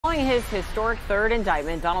Following his historic third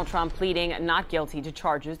indictment, Donald Trump pleading not guilty to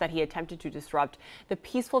charges that he attempted to disrupt the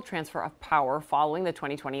peaceful transfer of power following the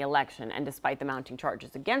 2020 election. And despite the mounting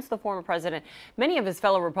charges against the former president, many of his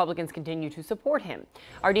fellow Republicans continue to support him.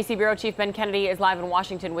 Our D.C. Bureau Chief Ben Kennedy is live in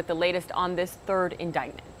Washington with the latest on this third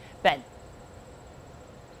indictment. Ben.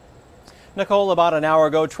 Nicole, about an hour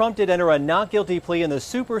ago, Trump did enter a not guilty plea in the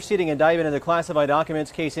superseding indictment in the classified documents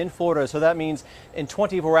case in Florida. So that means in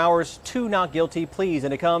 24 hours, 2 not guilty pleas.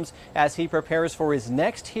 And it comes as he prepares for his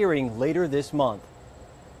next hearing later this month.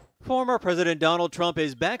 Former President Donald Trump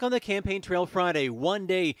is back on the campaign trail Friday, one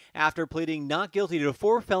day after pleading not guilty to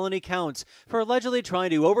 4 felony counts for allegedly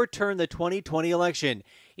trying to overturn the 2020 election.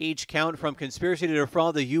 Each count, from conspiracy to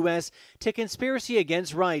defraud the U.S. to conspiracy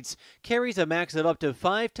against rights, carries a max of up to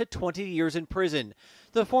 5 to 20 years in prison.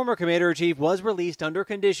 The former commander-in-chief was released under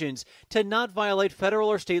conditions to not violate federal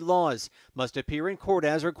or state laws, must appear in court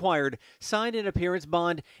as required, sign an appearance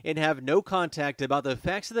bond, and have no contact about the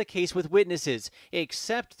facts of the case with witnesses,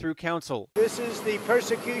 except through counsel. This is the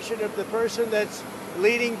persecution of the person that's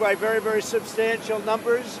leading by very, very substantial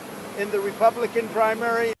numbers in the Republican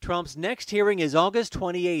primary. Trump's next hearing is August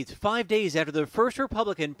 28th, 5 days after the first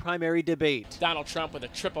Republican primary debate. Donald Trump with a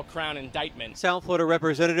triple crown indictment. South Florida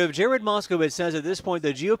Representative Jared Moskowitz says at this point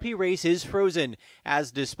the GOP race is frozen,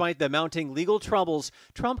 as despite the mounting legal troubles,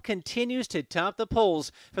 Trump continues to top the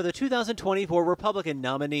polls for the 2024 Republican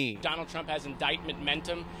nominee. Donald Trump has indictment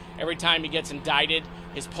momentum. Every time he gets indicted,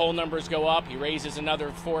 his poll numbers go up. He raises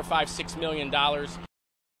another $4, $5, $6 million.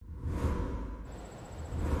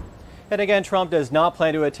 And again, Trump does not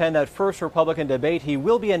plan to attend that first Republican debate. He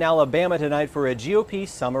will be in Alabama tonight for a GOP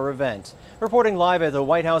summer event. Reporting live at the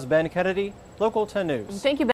White House, Ben Kennedy, Local 10 News. Thank you, Ben.